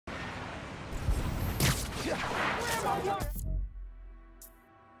Every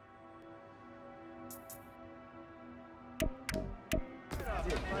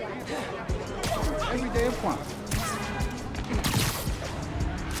day of fun.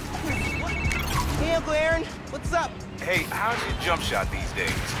 Hey, Uncle Aaron, what's up? Hey, how's your jump shot these days?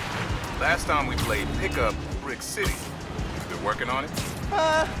 Last time we played pickup Brick City. Been working on it?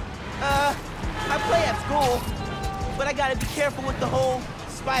 I play at school, but I gotta be careful with the whole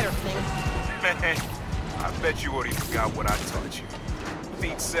spider thing. Man, I bet you already forgot what I taught you.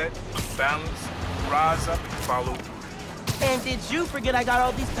 Feet set, balance, rise up and follow through. And did you forget I got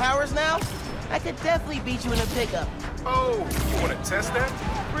all these powers now? I could definitely beat you in a pickup. Oh, you want to test that?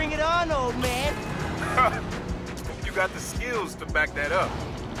 Bring it on, old man. You got the skills to back that up.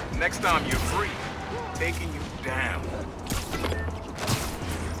 Next time you're free, taking you down.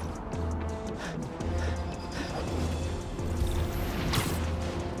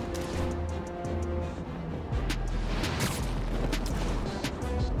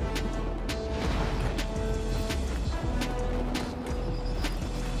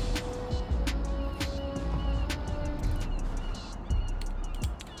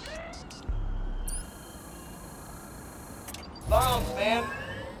 Bombs, man.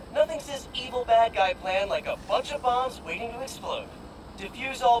 Nothing says evil bad guy plan like a bunch of bombs waiting to explode.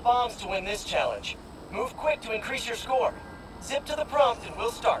 Defuse all bombs to win this challenge. Move quick to increase your score. Zip to the prompt and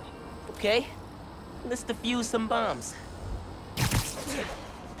we'll start. Okay, let's defuse some bombs.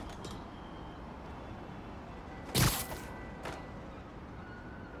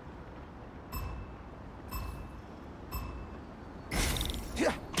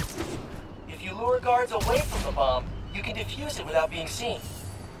 If you lure guards away from the bomb, you can defuse it without being seen.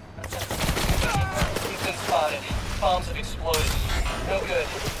 You've been spotted. Bombs have exploded. No good.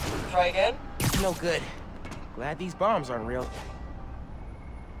 Try again? No good. Glad these bombs aren't real.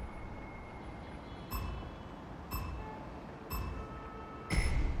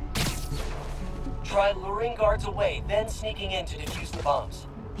 Try luring guards away, then sneaking in to defuse the bombs.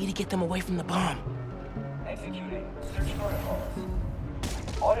 Need to get them away from the bomb. Executing search protocols.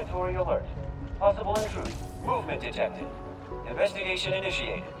 Auditory alert. Possible intrusion. Movement detected. Investigation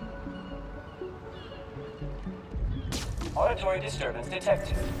initiated. Auditory disturbance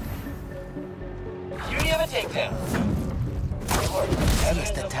detected. Duty of a takedown. Alert.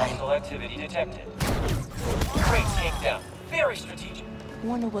 Evidence of hostile activity detected. Great takedown. Very strategic.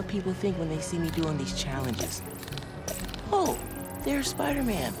 Wonder what people think when they see me doing these challenges. Oh, there's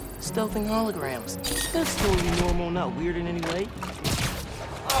Spider-Man, stealthing holograms. That's totally normal, not weird in any way.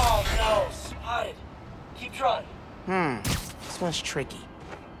 Oh no, spotted. Keep trying. This one's tricky.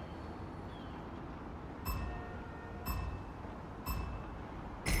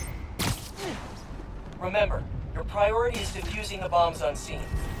 Remember, your priority is defusing the bombs unseen.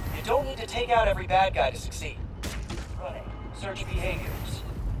 You don't need to take out every bad guy to succeed. Running. Search behaviors.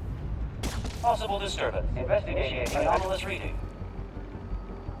 Possible disturbance. Investigating anomalous reading.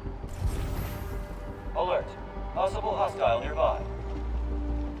 Alert. Possible hostile nearby.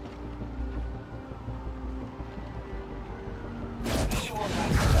 Visual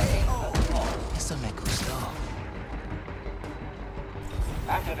Eso me gustó.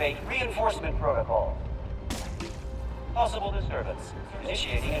 Activate reinforcement protocol. Possible disturbance.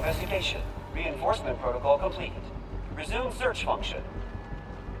 Initiating investigation. Reinforcement protocol completed. Resume search function.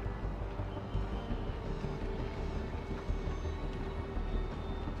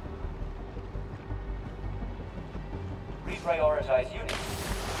 Reprioritize units.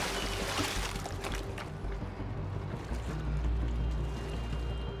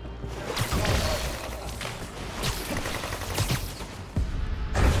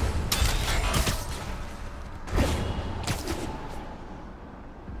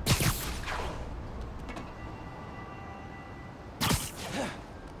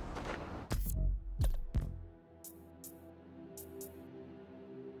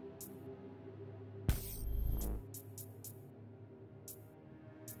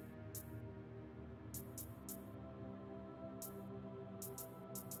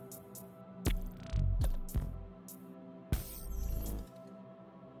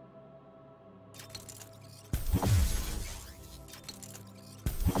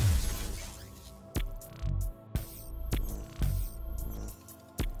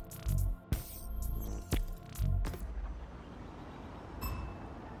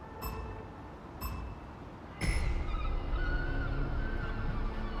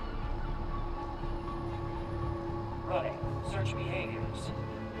 Running. Search behaviors.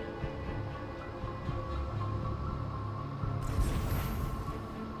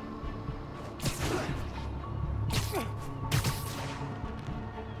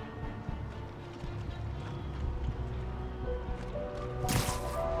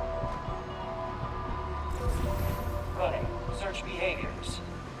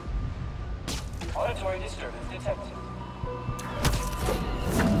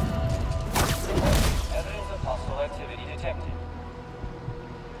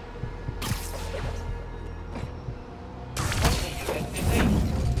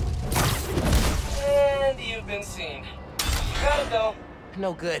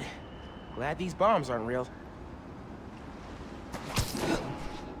 No good. Glad these bombs aren't real.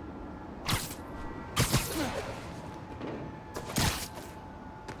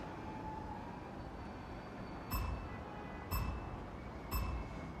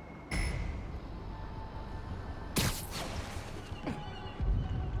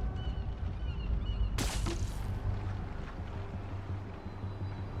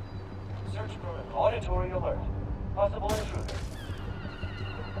 Search for an auditory alert. Possible intruder.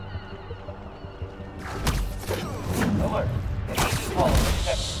 Alert. Easy follow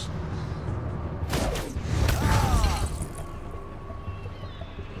detected.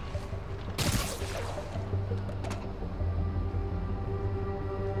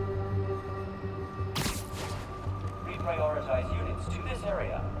 Reprioritize units to this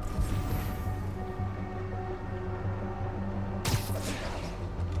area.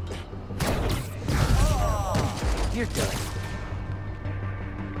 You're done.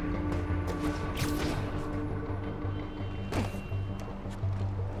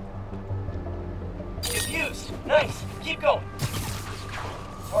 Diffused. Nice. Keep going.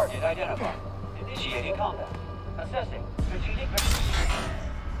 Target identified. Initiating combat. Assessing. Strategic position.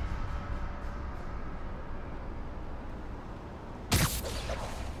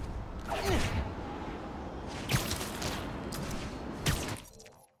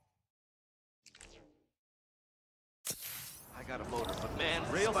 I got a motor, but man,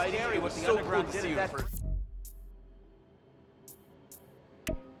 real scary what the underground did at that.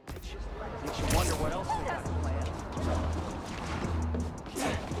 Makes you wonder what else we got planned.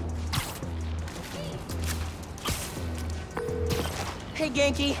 Hey,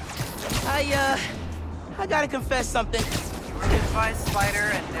 Genki. I gotta confess something. You were hit by a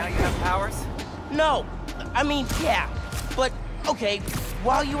spider and now you have powers? No, I mean, yeah. But, okay,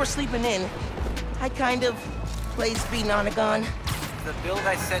 while you were sleeping in, I kind of played Speed Nonagon. The build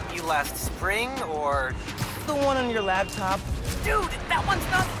I sent you last spring, or...? The one on your laptop. Dude, that one's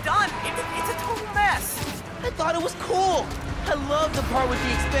not done! It's a total mess! I thought it was cool. I love the part with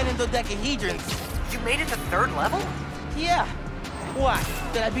the expanding dodecahedrons. You made it to 3rd level? Yeah. What?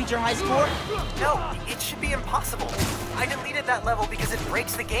 Did I beat your high score? No, it should be impossible. I deleted that level because it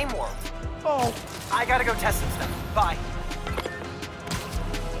breaks the game world. Oh. I gotta go test some stuff. Bye.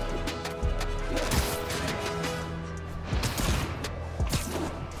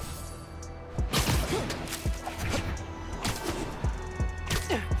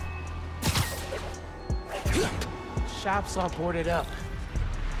 Shop's all boarded up.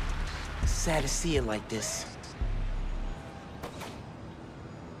 Sad to see it like this.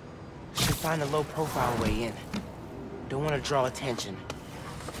 Should find a low-profile way in. Don't want to draw attention.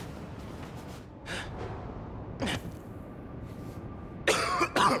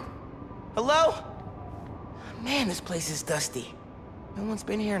 Hello? Man, this place is dusty. No one's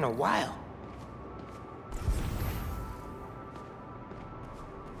been here in a while.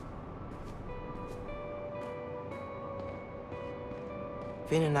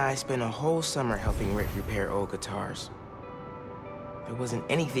 Finn and I spent a whole summer helping Rick repair old guitars. There wasn't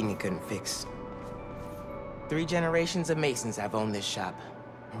anything he couldn't fix. 3 generations of Masons have owned this shop.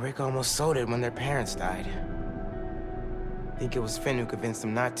 Rick almost sold it when their parents died. I think it was Finn who convinced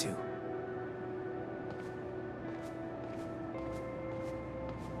him not to.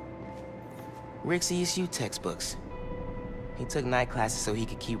 Rick's ESU textbooks. He took night classes so he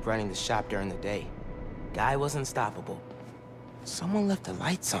could keep running the shop during the day. Guy was unstoppable. Someone left the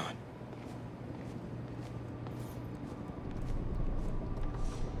lights on.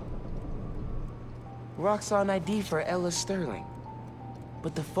 Roxxon ID for Ella Sterling.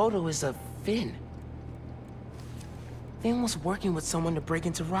 But the photo is of Finn. Finn was working with someone to break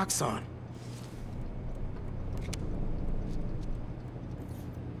into Roxxon.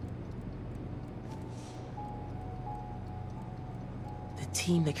 The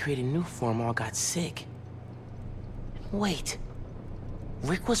team that created Nuform all got sick. Wait.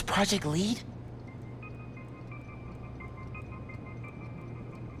 Rick was project lead?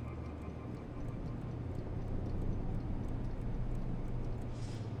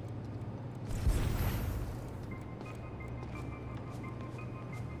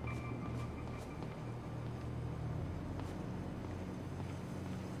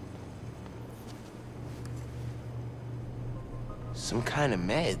 Some kind of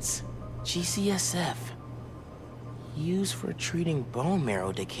meds. GCSF. Used for treating bone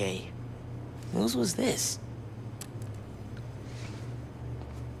marrow decay. Whose was this?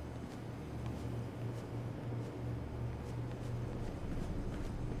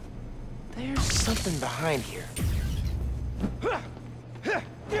 There's something behind here.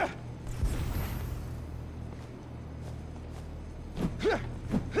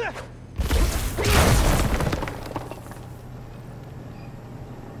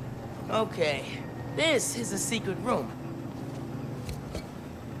 Okay, this is a secret room.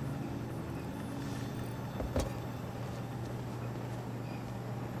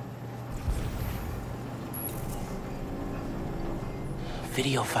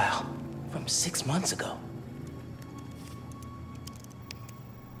 Video file from 6 months ago.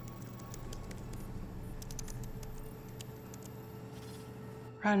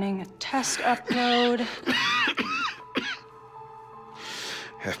 Running a test upload.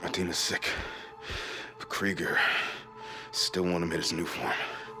 Half my team is sick. But Krieger still want him in his new form.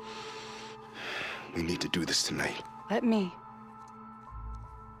 We need to do this tonight. Let me.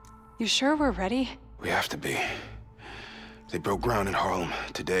 You sure we're ready? We have to be. They broke ground in Harlem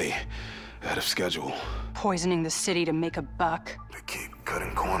today, ahead of schedule. Poisoning the city to make a buck. They keep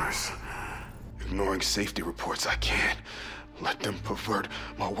cutting corners, ignoring safety reports. I can't let them pervert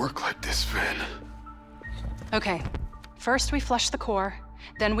my work like this, Finn. Okay, first we flush the core,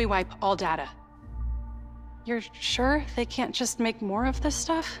 then we wipe all data. You're sure they can't just make more of this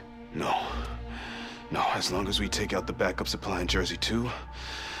stuff? No. No, as long as we take out the backup supply in Jersey too.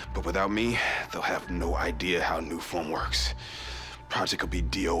 But without me, they'll have no idea how Nuform works. Project will be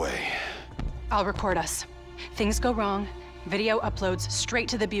DOA. I'll record us. Things go wrong, video uploads straight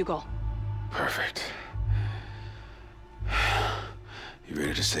to the Bugle. Perfect. You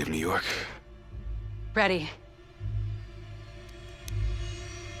ready to save New York? Ready.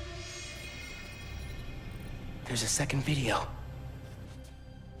 There's a second video.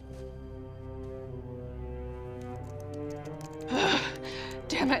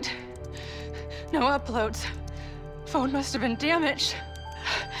 Damn it. No uploads. Phone must have been damaged.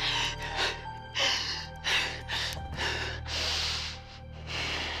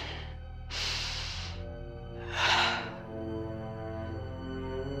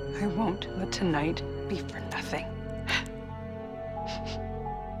 I won't let tonight be for nothing.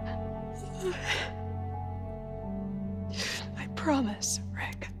 I promise,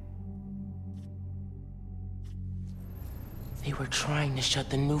 Rick. They were trying to shut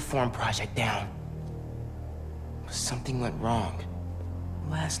the Nuform project down. But something went wrong.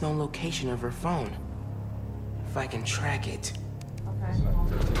 Last known location of her phone. If I can track it.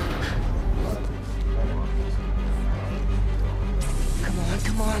 Come on,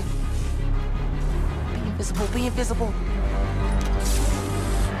 come on. Be invisible, be invisible.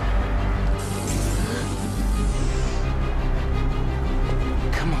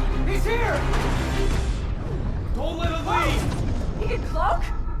 Come on. He's here! Don't let him leave! He can cloak?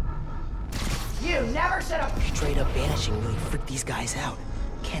 You never should have. Straight up vanishing really freaked these guys out.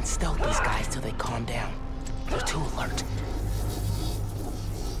 Can't stealth these guys till they calm down. They're too alert.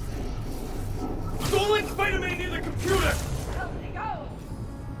 Don't let Spider-Man near the computer!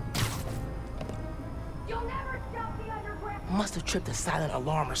 You'll never stop the underground. Must have tripped a silent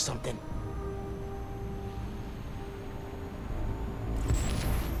alarm or something.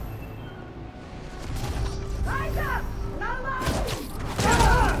 Rise up! Not allowed!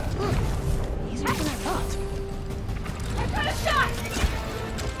 Easier than I thought. I've got a shot!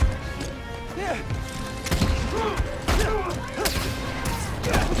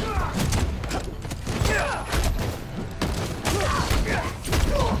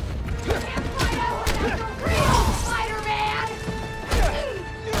 Spider-Man!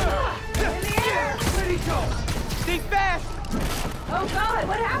 In the air! Where'd he go? Think fast! Oh God,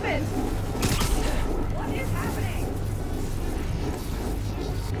 what happened? What is happening?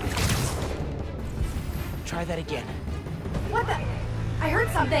 Try that again. What the? I heard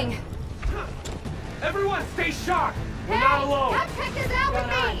something. Everyone stay sharp! We're Hey, not alone! Cupcake is out with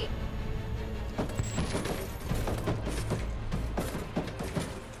me!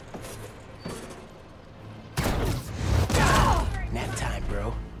 Nap time,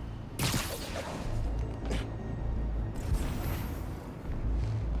 bro.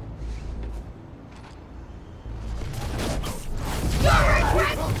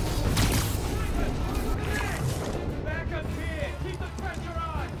 Back up here! Keep the pressure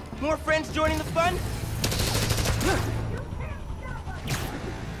on! More friends joining the fun?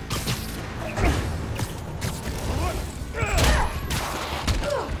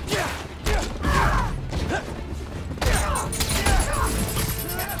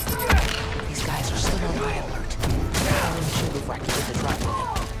 These guys are still on high alert. I'll ensure before I can get the drop on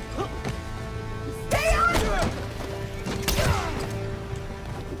them. Stay on!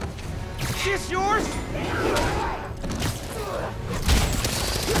 Is this yours?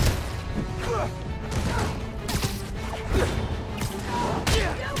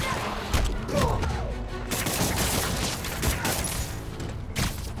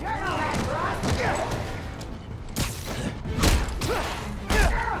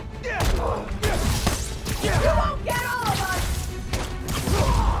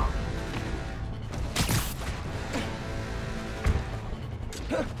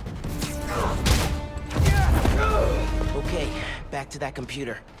 back to that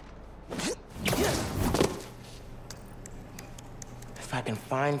computer. If I can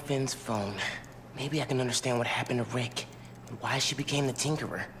find Finn's phone, maybe I can understand what happened to Rick and why she became the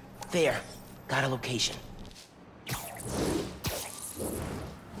Tinkerer. There, got a location.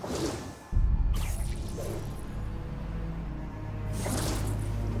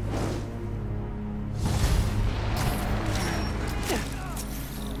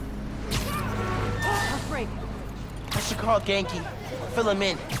 I should call Genki. Fill him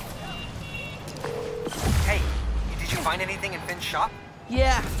in. Hey, did you find anything in Finn's shop?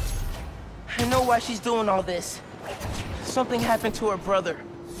 Yeah. I know why she's doing all this. Something happened to her brother.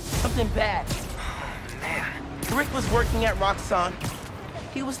 Something bad. Man. Rick was working at Roxxon.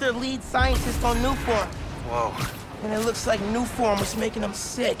 He was their lead scientist on Nuform. Whoa. And it looks like Nuform was making him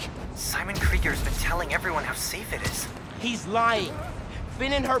sick. Simon Krieger's been telling everyone how safe it is. He's lying.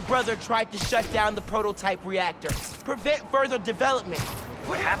 Finn and her brother tried to shut down the prototype reactor. Prevent further development.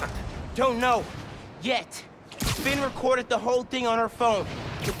 What happened? Don't know. Yet. Finn recorded the whole thing on her phone,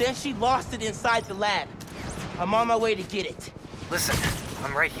 but then she lost it inside the lab. I'm on my way to get it. Listen,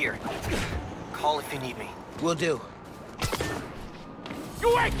 I'm right here. Call if you need me. Will do.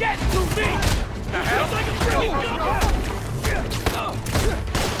 You ain't getting to me! The hell?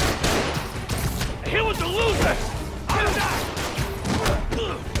 He was a loser! I'm not!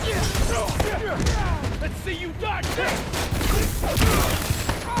 Let's see you dodge this!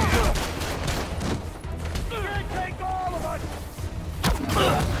 Take all of us!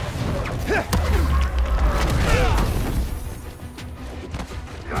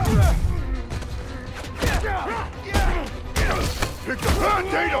 Pick a bad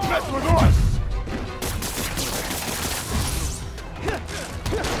day to mess with us!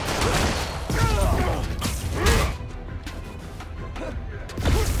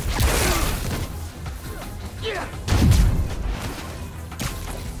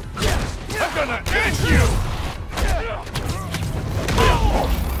 I'm gonna end you!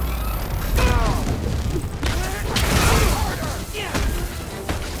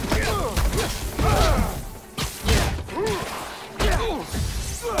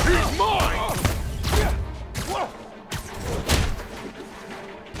 He's mine!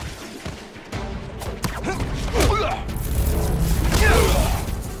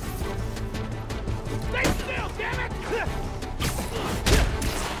 Stay still, damn it!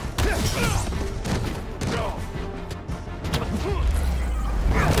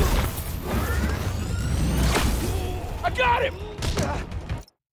 I got him!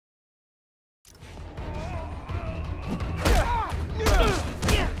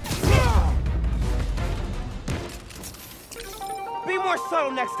 Be more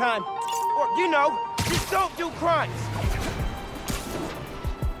subtle next time. Or, you know, just don't do crimes.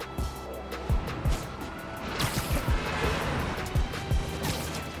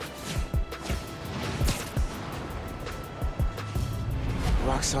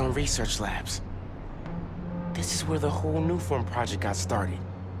 Roxxon Research Labs. This is where the whole Nuform project got started.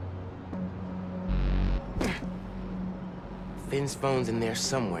 Finn's phone's in there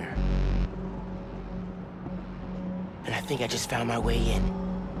somewhere. And I think I just found my way in.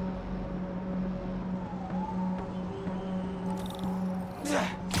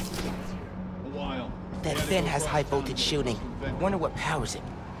 That Finn has high voltage shielding. Wonder what powers it.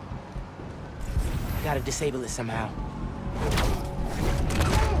 Gotta disable it somehow.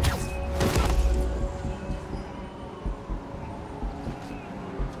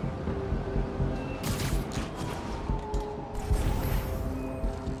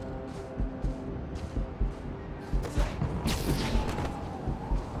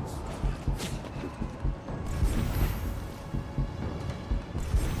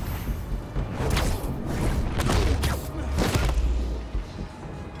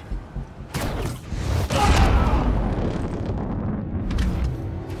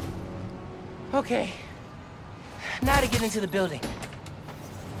 Okay. Now to get into the building.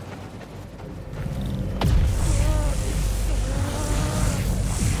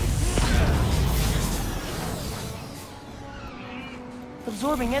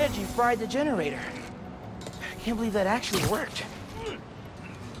 Absorbing energy fried the generator. I can't believe that actually worked.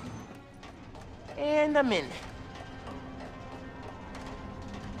 And I'm in.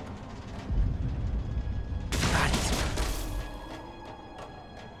 Got it.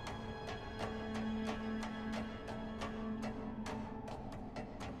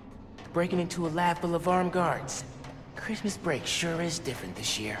 Breaking into a lab full of armed guards. Christmas break sure is different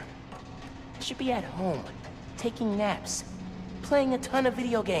this year. I should be at home, taking naps, playing a ton of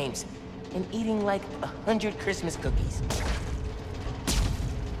video games, and eating like 100 Christmas cookies.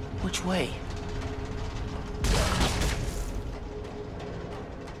 Which way?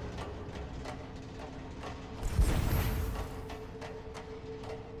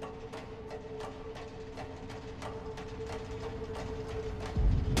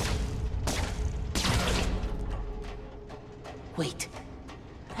 Wait,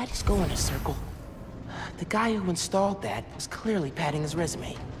 that is going in a circle. The guy who installed that was clearly padding his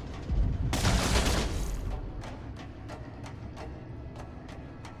resume.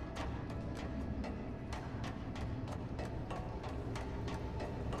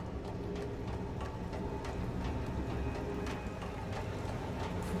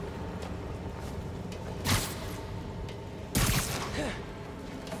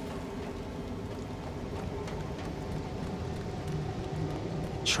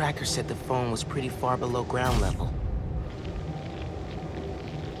 Tracker said the phone was pretty far below ground level.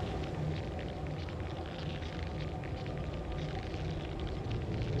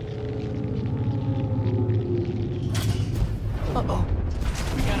 Uh-oh.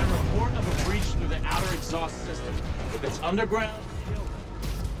 We got a report of a breach through the outer exhaust system. If it's underground,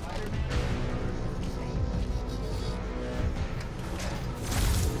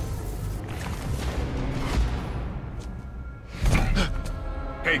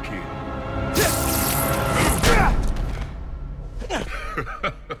 Hey, kid.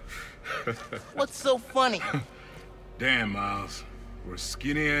 What's so funny? Damn, Miles. For a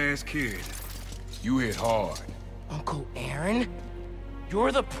skinny-ass kid, you hit hard. Uncle Aaron?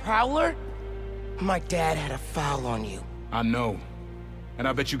 You're the Prowler? My dad had a foul on you. I know. And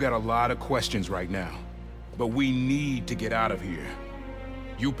I bet you got a lot of questions right now. But we need to get out of here.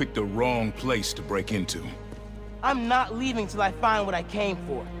 You picked the wrong place to break into. I'm not leaving till I find what I came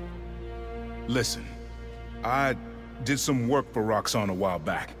for. Listen, I did some work for Roxxon a while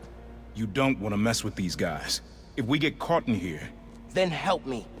back. You don't want to mess with these guys. If we get caught in here... Then help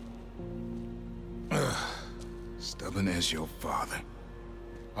me. Stubborn as your father.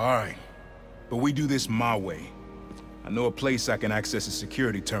 All right, but we do this my way. I know a place I can access a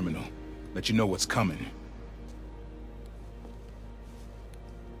security terminal. Let you know what's coming.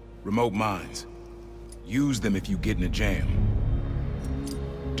 Remote mines. Use them if you get in a jam.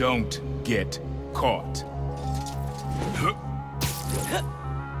 Don't get caught.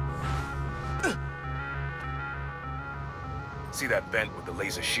 See that vent with the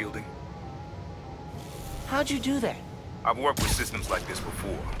laser shielding? How'd you do that? I've worked with systems like this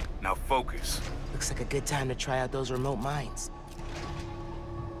before. Now focus. Looks like a good time to try out those remote mines.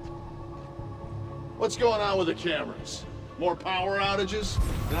 what's going on with the cameras? More power outages?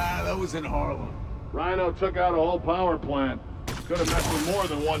 Nah, that was in Harlem. Rhino took out a whole power plant. Could have messed with more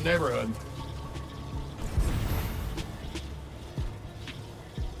than one neighborhood.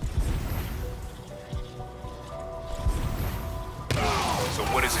 So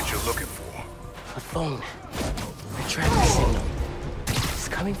what is it you're looking for? A phone. A traffic signal. It's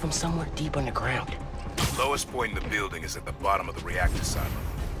coming from somewhere deep underground. The lowest point in the building is at the bottom of the reactor silo.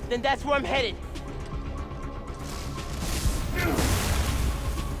 Then that's where I'm headed.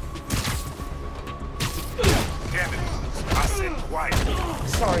 Damn it, I said quiet.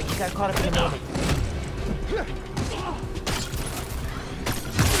 Sorry, got caught up in the moment.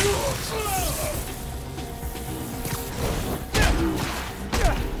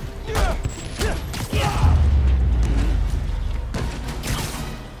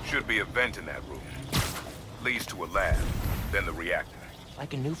 Should be a vent in that room. Leads to a lab, then the reactor.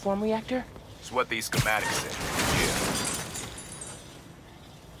 Like a new form reactor? It's what these schematics say. Yeah.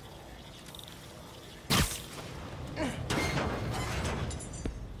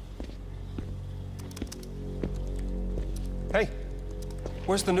 Hey,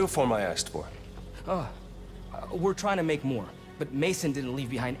 where's the new form I asked for? We're trying to make more, but Mason didn't leave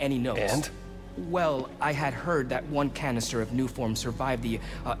behind any notes. And? Well, I had heard that one canister of new form survived the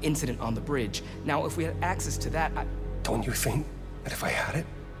incident on the bridge. Now, if we had access to that, Don't you think that if I had it,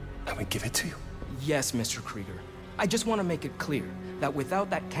 I would give it to you? Yes, Mr. Krieger. I just want to make it clear that without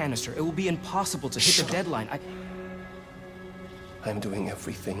that canister, it will be impossible to hit the deadline. I'm doing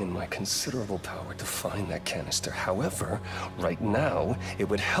everything in my considerable power to find that canister. However, right now, it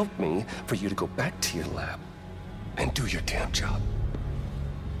would help me for you to go back to your lab and do your damn job.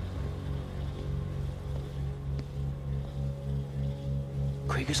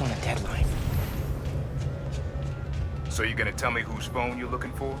 Krieger's on a deadline. So you gonna tell me whose phone you're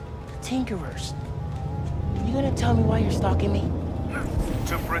looking for? Tinkerers. You gonna tell me why you're stalking me?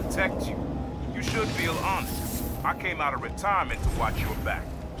 To protect you. You should feel honored. I came out of retirement to watch your back.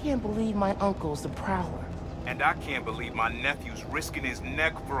 Can't believe my uncle's the Prowler. And I can't believe my nephew's risking his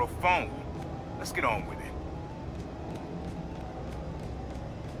neck for a phone. Let's get on with it.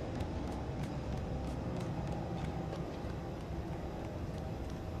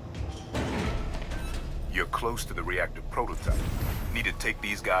 You're close to the reactor prototype. Need to take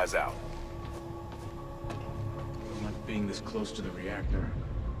these guys out. Don't like being this close to the reactor.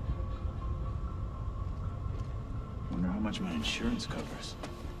 Wonder how much my insurance covers.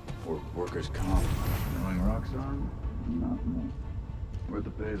 For workers' comp. Knowing Roxxon? Not much. Worth the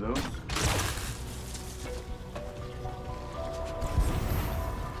pay, though.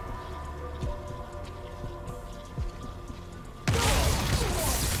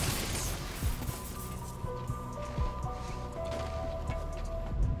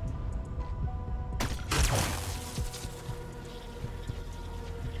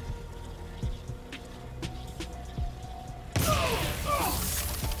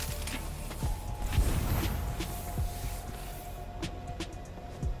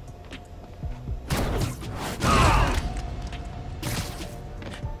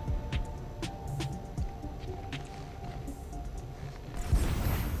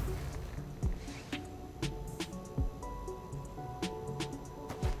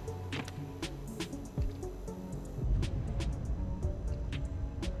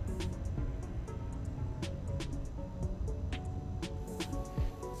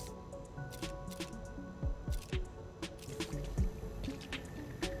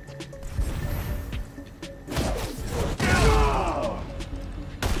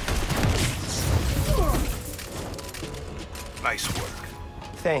 Nice work.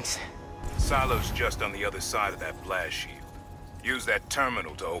 Thanks. Silo's just on the other side of that blast shield. Use that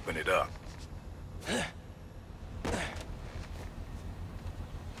terminal to open it up.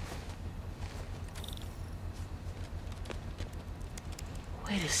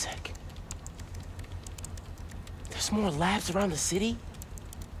 Wait a sec. There's more labs around the city?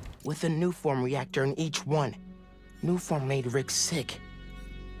 With a Nuform reactor in each one. Nuform made Rick sick.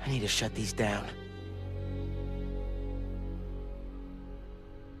 I need to shut these down.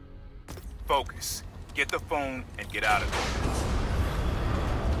 Focus. Get the phone and get out of there.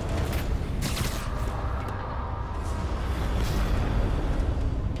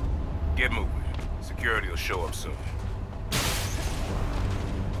 Get moving. Security will show up soon.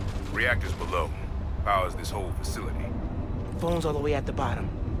 Reactor's below. Powers this whole facility. Phone's all the way at the bottom.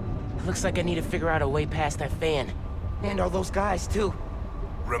 It looks like I need to figure out a way past that fan. And all those guys, too.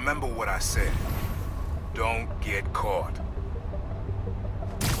 Remember what I said. Don't get caught.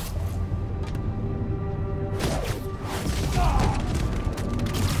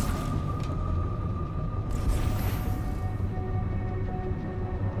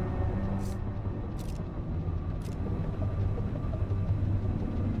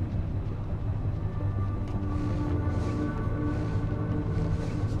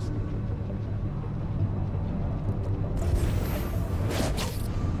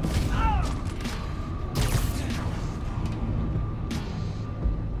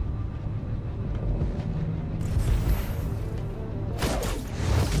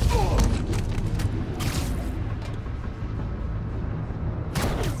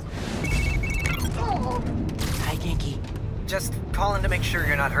 Just calling to make sure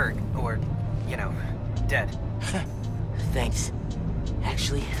you're not hurt, or, you know, dead. Thanks.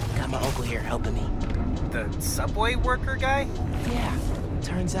 Actually, got my uncle here helping me. The subway worker guy? Yeah.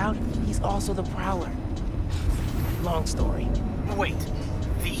 Turns out, he's also the Prowler. Long story. Wait,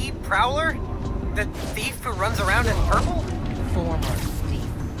 the Prowler? The thief who runs around in purple? Former thief.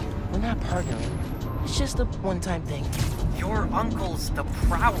 We're not partnering. It's just a one-time thing. Your uncle's the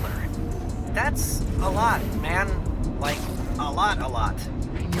Prowler. That's a lot, man. Like, a lot.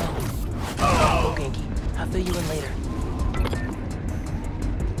 I know. Oh, Ganke. I'll fill you in later.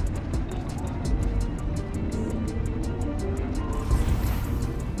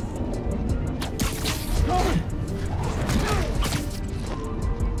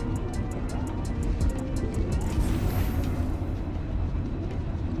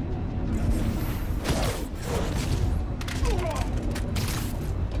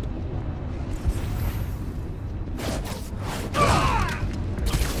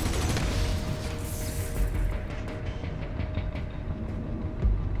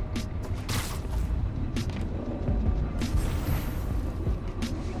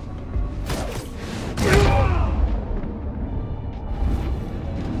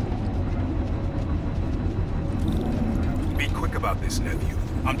 Nephew.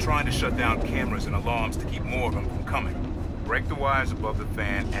 I'm trying to shut down cameras and alarms to keep more of them from coming. Break the wires above the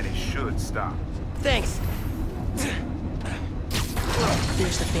fan and it should stop. Thanks.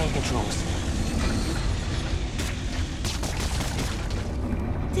 There's the fan controls.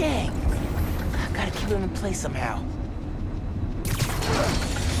 Dang. Gotta keep them in place somehow.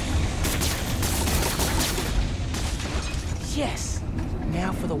 Yes.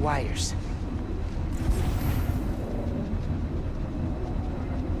 Now for the wires.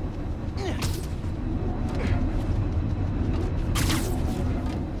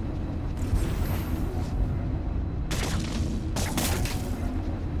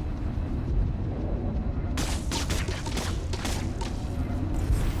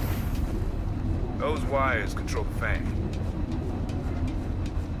 wires control the fan.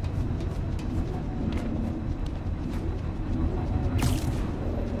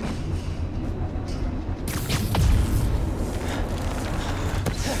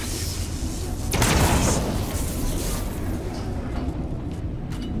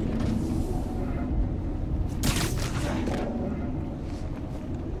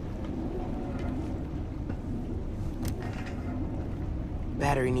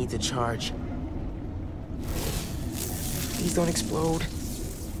 Battery needs a charge. Please don't explode.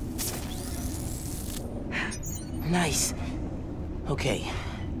 Nice. Okay.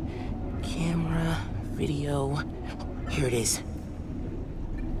 Camera, video. Here it is.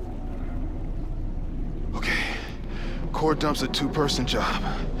 Okay. Core dump's a two-person job.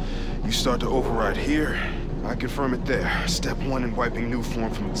 You start to override here, I confirm it there. Step 1 in wiping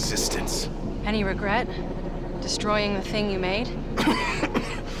Nuform from existence. Any regret? Destroying the thing you made?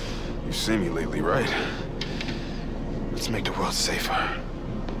 You've seen me lately, right? Let's make the world safer.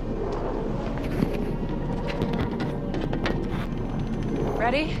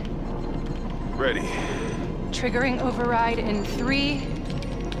 Ready? Ready. Triggering override in 3,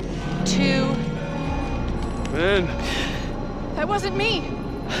 2... Ben! That wasn't me!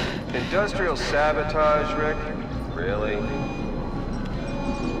 Industrial sabotage, Rick? Really?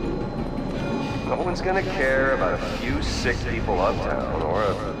 No one's gonna care about a few sick people uptown or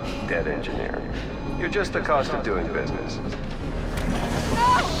a dead engineer. You're just the cost of doing business.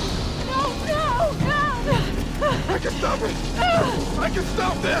 No! No, no, no! I can stop it! I can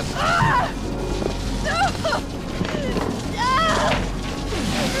stop this! No! No!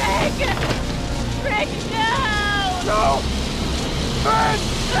 Rick! Rick, no! No! Ben!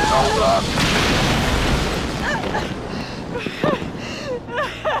 Don't look!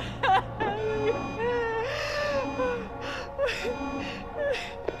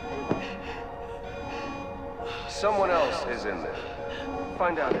 Someone else is in there.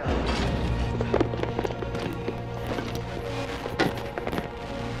 Find out.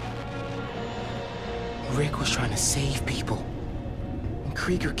 Rick was trying to save people. And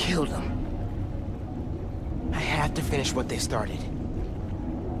Krieger killed him. I have to finish what they started.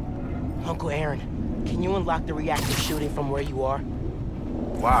 Uncle Aaron, can you unlock the reactor shielding from where you are?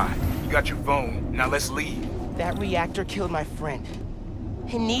 Why? You got your phone. Now let's leave. That reactor killed my friend.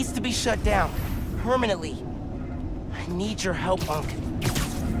 It needs to be shut down. Permanently. I need your help, Unc.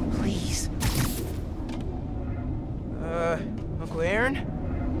 Please. Uncle Aaron?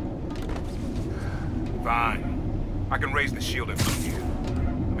 Fine. I can raise the shielding from here.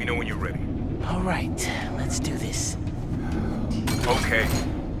 Let me know when you're ready. All right, let's do this. Okay.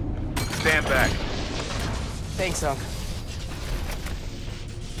 Stand back. Thanks, Unc.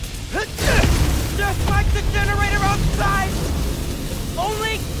 Just like the generator outside!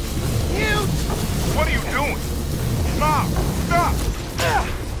 Only huge! What are you doing? Mom, stop!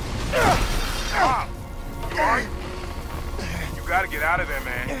 Mom, you alright? You gotta get out of there,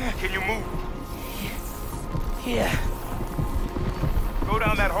 man. Can you move? Yeah. Go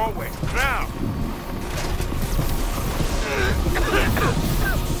down that hallway, now!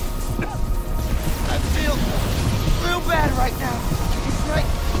 I feel real bad right now. It's like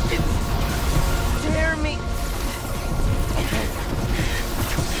it's tearing me.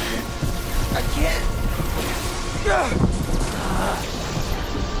 I can't. Phone.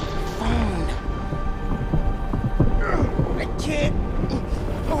 I can't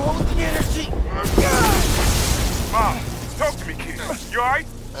hold the energy. Mom, talk to me, kid. You alright?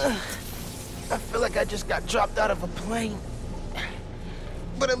 I feel like I just got dropped out of a plane.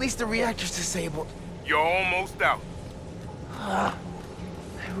 But at least the reactor's disabled. You're almost out. I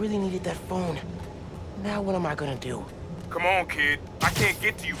really needed that phone. Now what am I gonna do? Come on, kid. I can't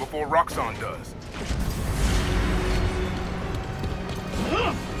get to you before Roxxon does.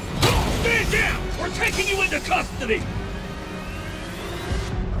 Stand down! We're taking you into custody!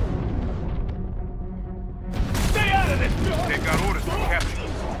 Stay out of this! They got orders from Captain.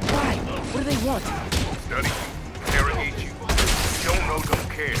 Why? What do they want? Study you, interrogate you. Don't know, don't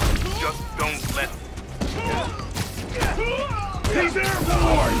care. Just don't let them. He's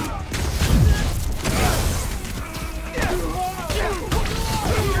airborne!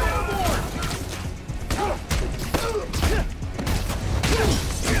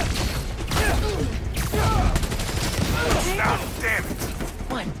 Now, damn it.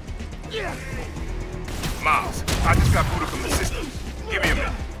 What? Miles, I just got booted from the system. Give me a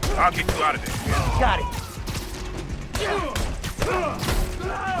minute. I'll get you out of there. Got it.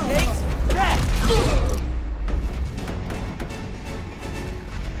 Takes that.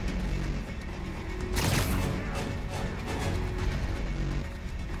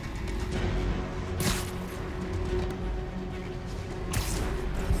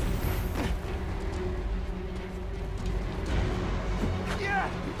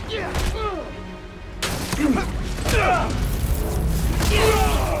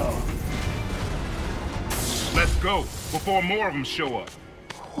 before more of them show up.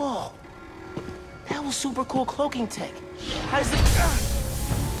 Whoa. That was super cool cloaking tech. How does it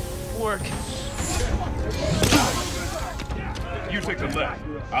work? You take the left.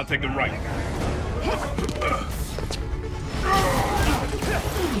 I'll take the right.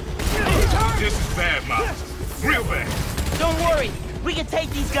 This is bad, Miles. Real bad. Don't worry. We can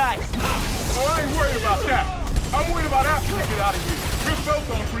take these guys. Oh, I ain't worried about that. I'm worried about after we get out of here. We're both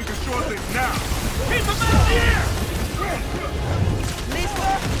on so we can short things now. Keep them out here!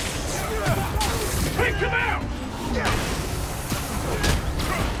 Lisa! Take them out!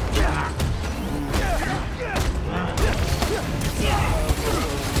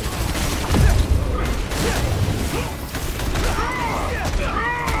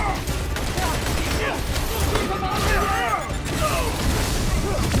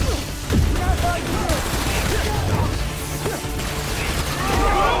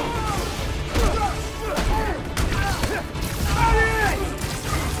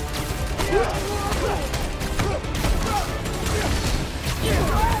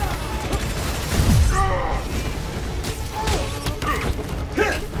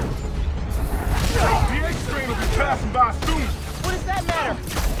 Passing by soon. What does that matter?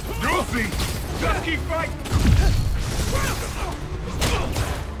 You'll see. Just keep fighting.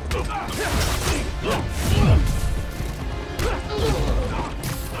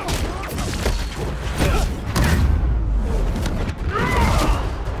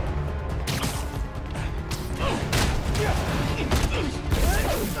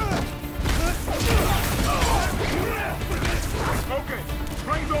 Okay,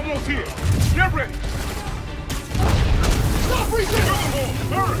 train's almost here. Get ready.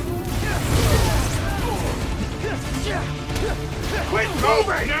 Hurry! Quit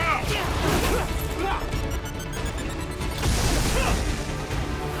moving! Now!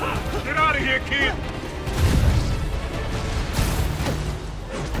 Get out of here, kid!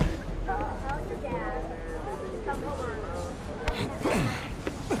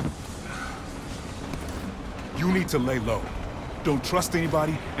 You need to lay low. Don't trust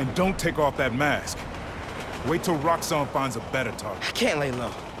anybody, and don't take off that mask. Wait till Roxxon finds a better target. I can't lay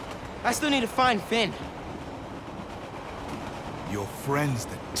low. I still need to find Finn. Your friend's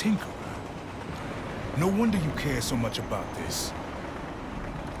the Tinkerer. No wonder you care so much about this.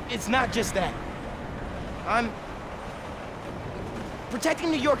 It's not just that.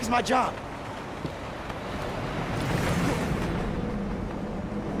 Protecting New York is my job.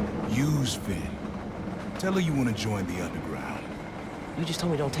 Use Finn. Tell her you want to join the Underground. You just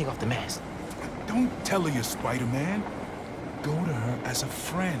told me don't take off the mask. Don't tell her you're Spider-Man. Go to her as a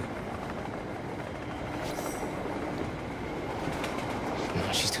friend.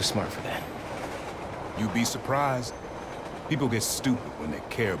 No, she's too smart for that. You'd be surprised. People get stupid when they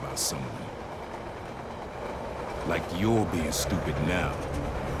care about someone. Like you're being stupid now.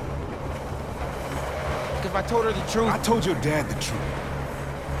 If I told her the truth... I told your dad the truth.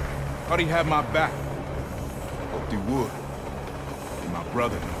 Thought he'd have my back. Hoped he would. And my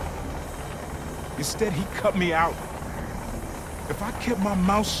brother. Instead, he cut me out. If I kept my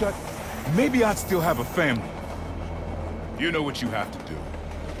mouth shut, maybe I'd still have a family. You know what you have to do.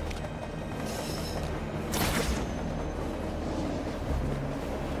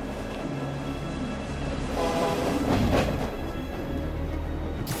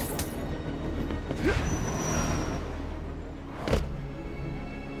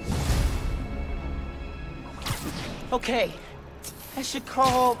 Okay. I should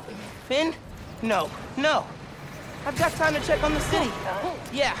call... Finn? No. I've got time to check on the city.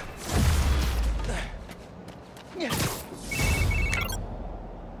 Yeah.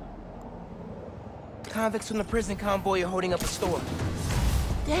 Convicts from the prison convoy are holding up a store.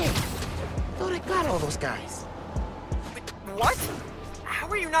 Dang. Thought I got all those guys. What? How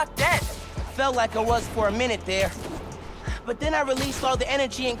are you not dead? Felt like I was for a minute there. But then I released all the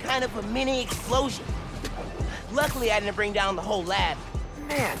energy in kind of a mini explosion. Luckily, I didn't bring down the whole lab.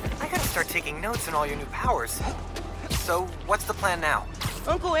 Man, I gotta start taking notes on all your new powers. So, what's the plan now?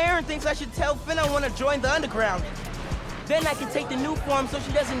 Uncle Aaron thinks I should tell Finn I want to join the Underground. Then I can take the new form so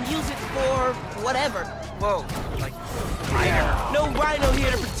she doesn't use it for... whatever. Whoa, like... Rhino? No Rhino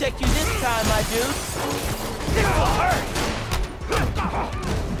here to protect you this time, my dude. This will hurt!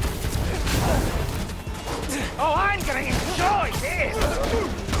 Oh, I'm gonna enjoy this!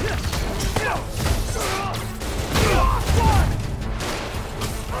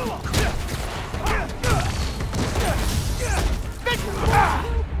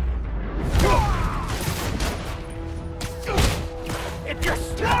 If you're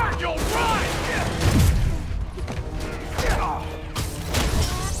smart, you'll run!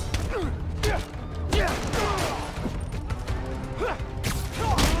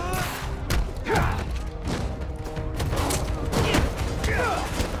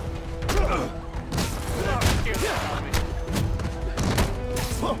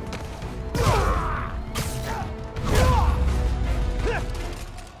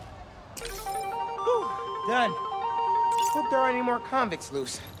 Done. Hope there aren't any more convicts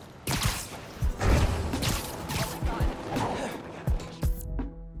loose.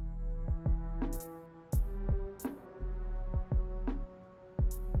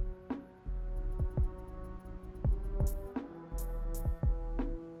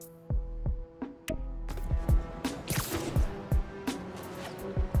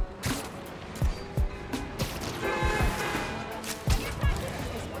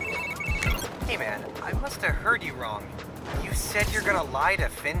 Hey man, I must have heard you wrong. You said you're gonna lie to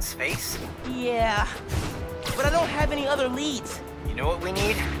Finn's face? Yeah, but I don't have any other leads. You know what we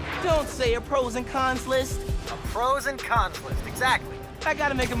need? Don't say a pros and cons list. A pros and cons list, exactly. I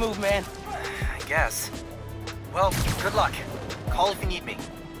gotta make a move, man. I guess. Well, good luck. Call if you need me.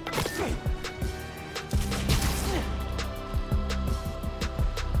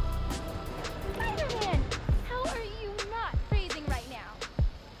 Spider-Man! How are you not freezing right now?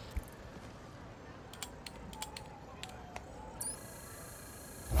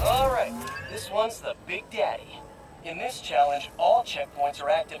 Alright, this one's the Big Daddy. In this challenge, all checkpoints are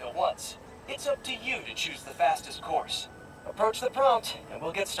active at once. It's up to you to choose the fastest course. Approach the prompt, and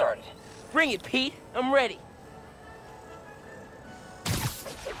we'll get started. Bring it, Pete. I'm ready.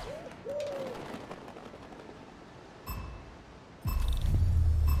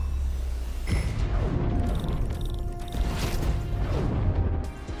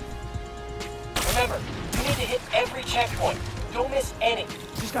 Remember, you need to hit every checkpoint. Don't miss any.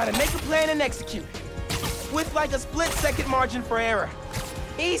 Just gotta make a plan and execute. With like a split-second margin for error.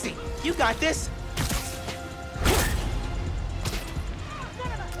 Easy. You got this.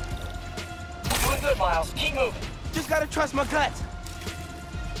 Doing good, Miles. Keep moving. Just gotta trust my gut.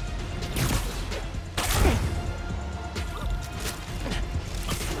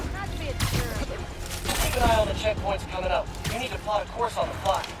 Not to be a jerk. Keep an eye on the checkpoints coming up. You need to plot a course on the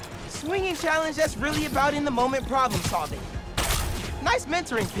fly. Swinging challenge that's really about in-the-moment problem solving. Nice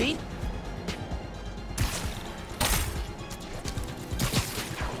mentoring, Pete.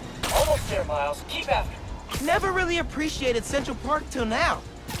 Almost there, Miles. Keep after. Never really appreciated Central Park till now.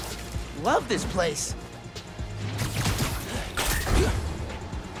 Love this place.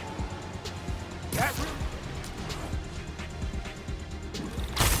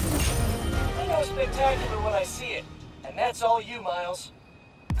 I know spectacular when I see it. And that's all you, Miles.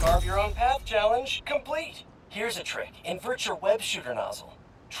 Carve your own path challenge complete. Here's a trick. Invert your web shooter nozzle.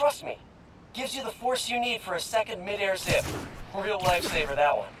 Trust me. Gives you the force you need for a second mid-air zip. Real lifesaver,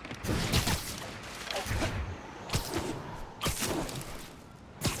 that one.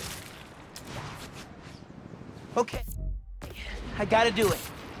 Okay. I gotta do it.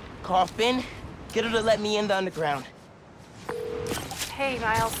 Call Finn, get her to let me in the underground. Hey,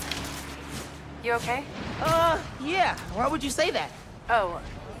 Miles. You okay? Yeah. Why would you say that? Oh,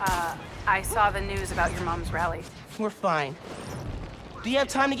 I saw the news about your mom's rally. We're fine. Do you have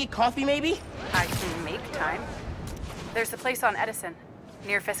time to get coffee, maybe? I can make time. There's a place on Edison,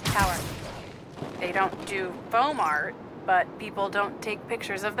 near Fisk Tower. They don't do foam art, but people don't take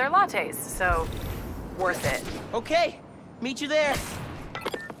pictures of their lattes, so worth it. Okay. Meet you there.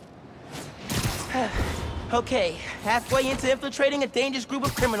 Okay, halfway into infiltrating a dangerous group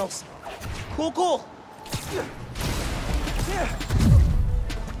of criminals. Cool, cool.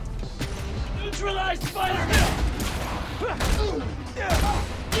 Neutralize Spider-Man!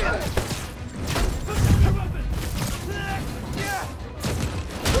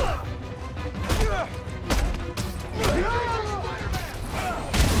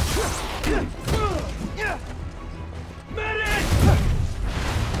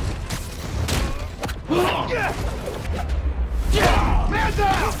 Man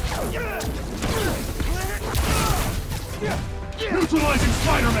down! Neutralizing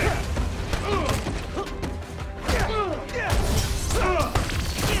Spider-Man!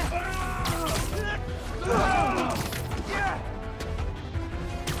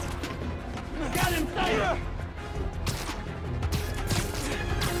 Got him sighted!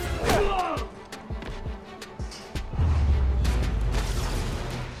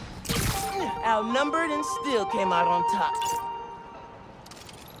 Outnumbered and still came out on top.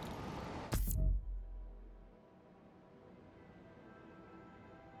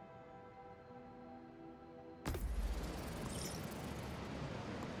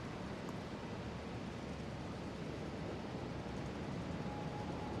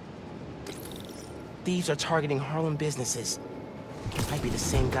 Thieves are targeting Harlem businesses. Might be the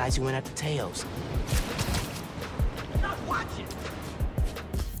same guys who went after Teos. Not watching!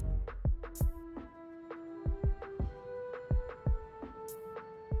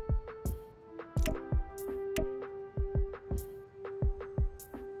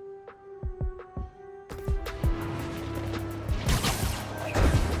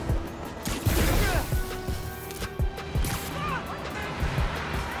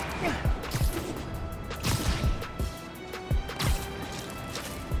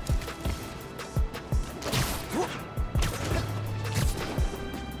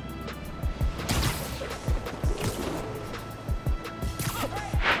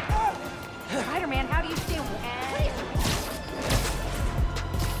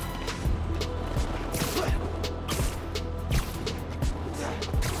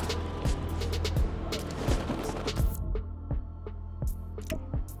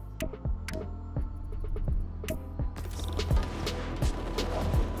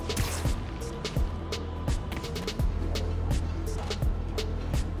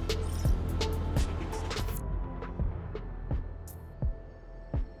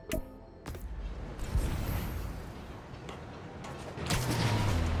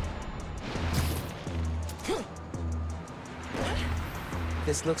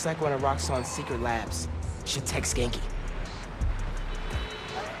 This looks like one of Roxxon's secret labs. Should text Genki.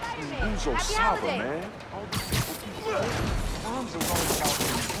 Uzo Saba, man. Bombs are rolling out in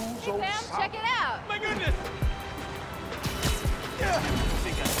Uzo Fam, Saba. check it out. My goodness!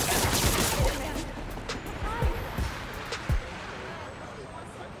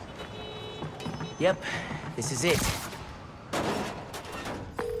 Yep, this is it.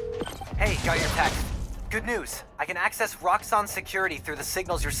 Hey, got your text. Good news. I can access Roxxon security through the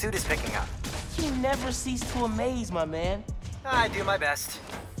signals your suit is picking up. You never cease to amaze, my man. I do my best.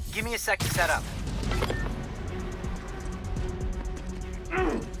 Give me a sec to set up.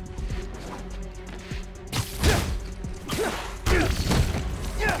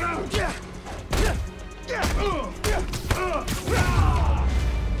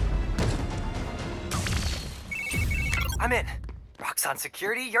 I'm in. Roxxon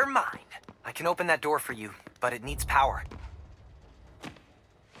security, you're mine. I can open that door for you, but it needs power.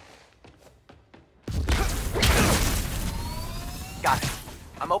 Got it.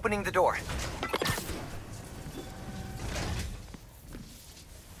 I'm opening the door.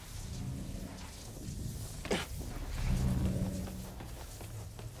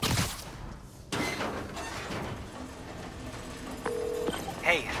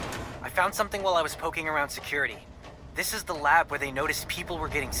 Hey, I found something while I was poking around security. This is the lab where they noticed people were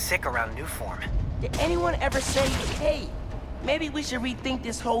getting sick around Nuform. Did anyone ever say, hey, maybe we should rethink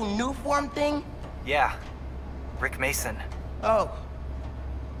this whole Nuform thing? Yeah. Rick Mason. Oh.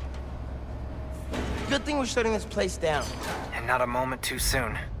 Good thing we're shutting this place down. And not a moment too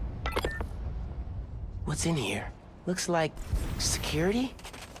soon. What's in here? Looks like security?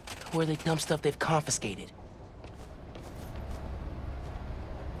 Where they dump stuff they've confiscated.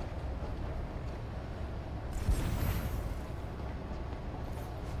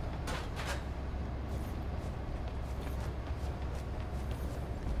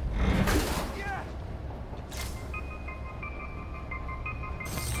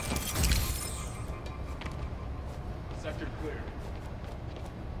 Sector clear.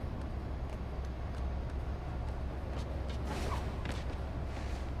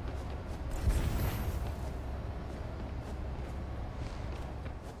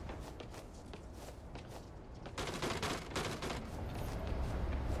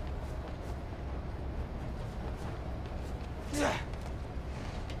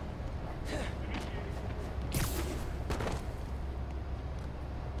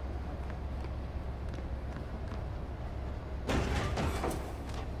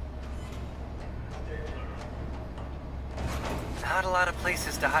 Not a lot of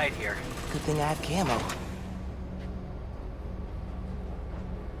places to hide here. Good thing I have camo.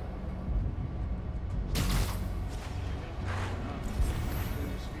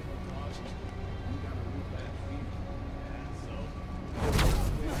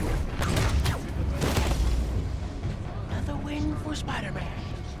 Another win for Spider-Man.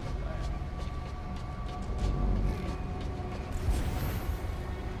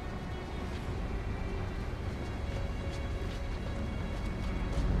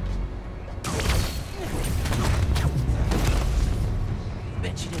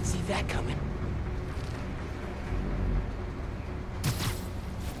 Bet you didn't see that coming.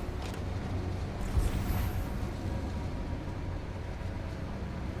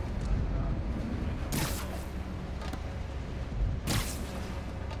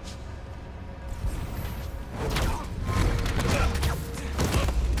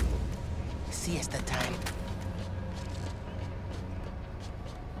 Siesta time.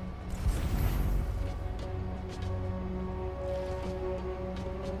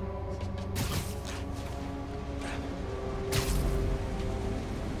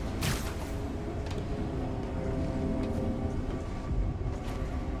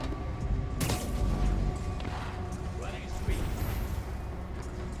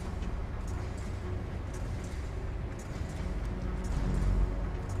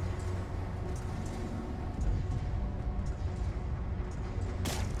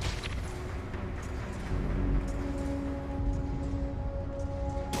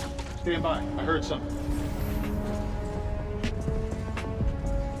 Stand by. I heard something.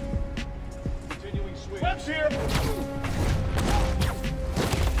 Continuing sweep. Web's here!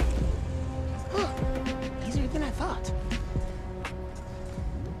 Easier than I thought.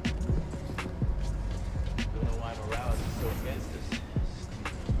 Don't know why morale is so against us.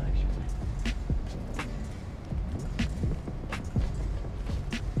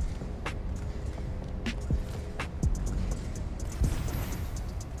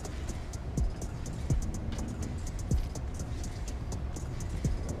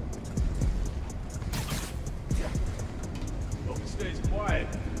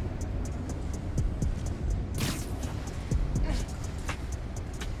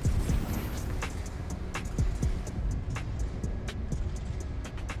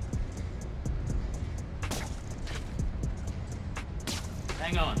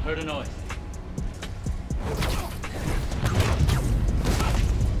 Hang on, heard a noise.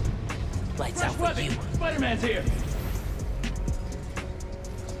 Lights out for you. Spider-Man's here.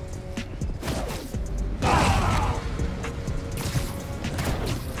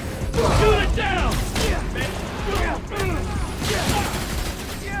 Shoot it down!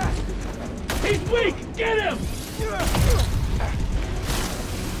 He's weak! Get him!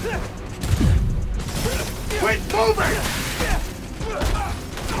 Quit moving!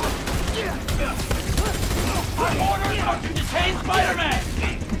 I'm ordering you to detain Spider-Man!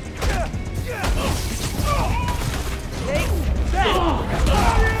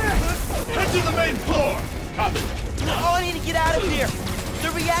 Head to the main floor! Copy. Oh, I need to get out of here!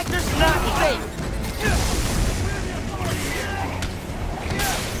 The reactor's not safe!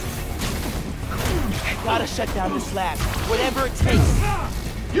 Gotta shut down this lab, whatever it takes.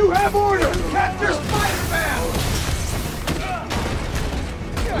 You have orders! Capture Spider-Man!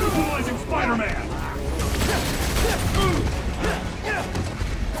 Neutralizing Spider-Man!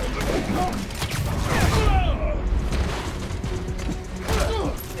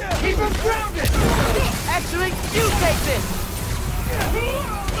 Keep him grounded! Actually, you take this!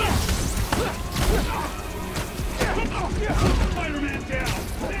 Spider-Man down!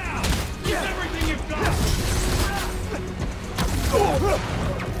 Now! Use everything you've got!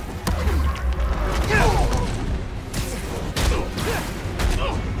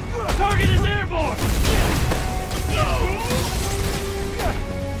 Target is airborne!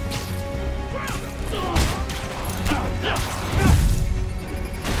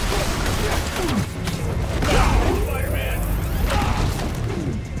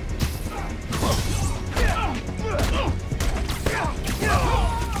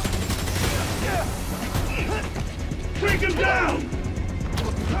 Take him down!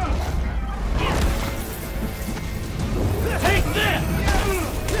 Take this!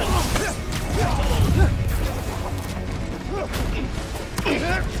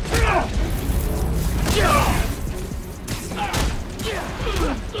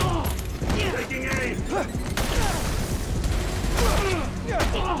 Taking aim!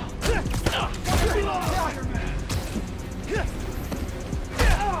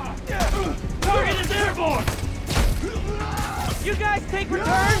 Target is airborne! You guys take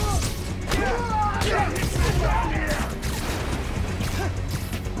returns?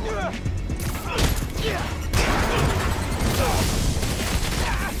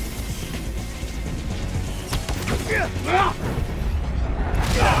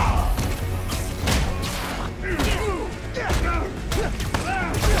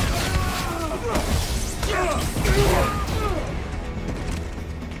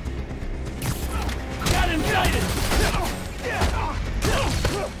 Got him sighted!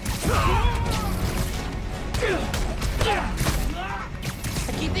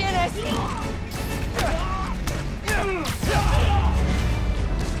 Keep the NS!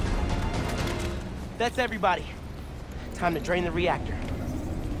 That's everybody. Time to drain the reactor.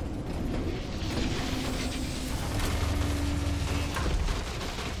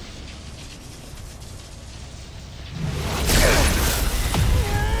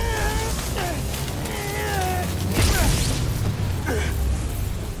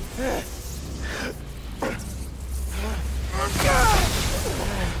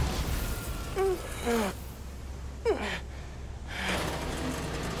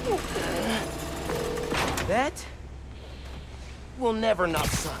 That will never not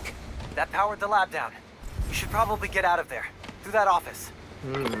suck. That powered the lab down. You should probably get out of there. Through that office.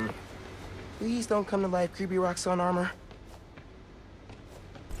 Please don't come to life, creepy Roxxon armor.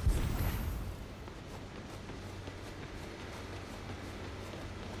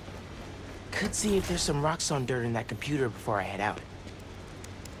 Could see if there's some Roxxon dirt in that computer before I head out.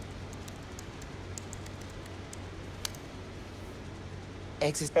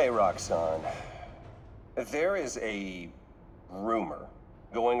 Exit. Hey, Roxxon. There is a rumor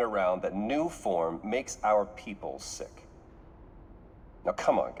going around that new form makes our people sick. Now,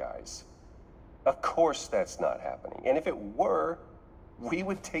 come on, guys. Of course that's not happening. And if it were, we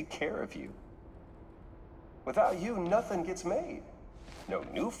would take care of you. Without you, nothing gets made. No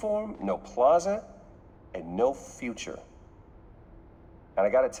new form, no plaza, and no future. And I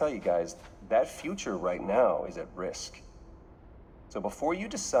gotta tell you guys, that future right now is at risk. So before you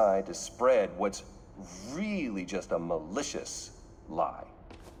decide to spread what's really just a malicious lie,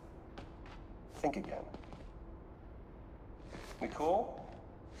 think again. We cool?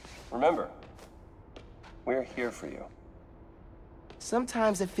 Remember, we're here for you.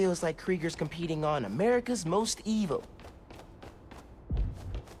 Sometimes it feels like Krieger's competing on America's Most Evil.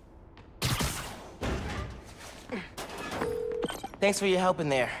 Thanks for your help in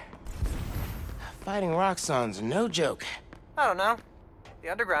there. Fighting Roxxon's no joke. I don't know. The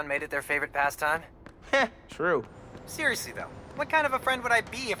Underground made it their favorite pastime. Heh, true. Seriously, though, what kind of a friend would I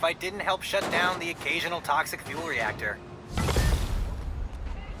be if I didn't help shut down the occasional toxic fuel reactor?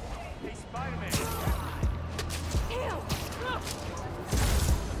 Hey, Spider-Man.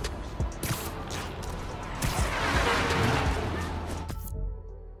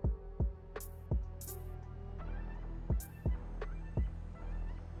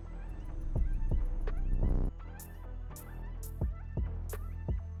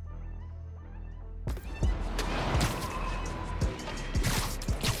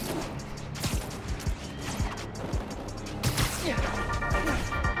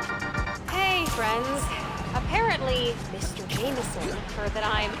 Friends. Apparently, Mr. Jameson heard that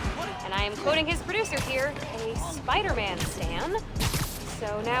I'm, and I am quoting his producer here, a Spider-Man stan.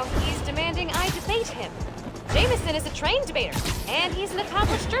 So now he's demanding I debate him. Jameson is a trained debater, and he's an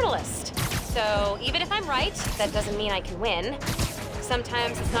accomplished journalist. So even if I'm right, that doesn't mean I can win.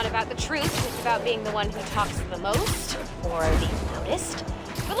 Sometimes it's not about the truth, it's about being the one who talks the most, or the loudest.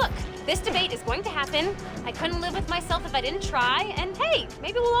 But look, this debate is going to happen. I couldn't live with myself if I didn't try, and hey,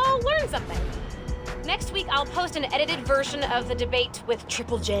 maybe we'll all learn something. Next week, I'll post an edited version of the debate with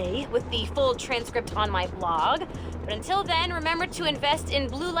Triple J with the full transcript on my blog. But until then, remember to invest in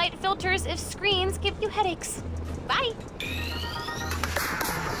blue light filters if screens give you headaches. Bye!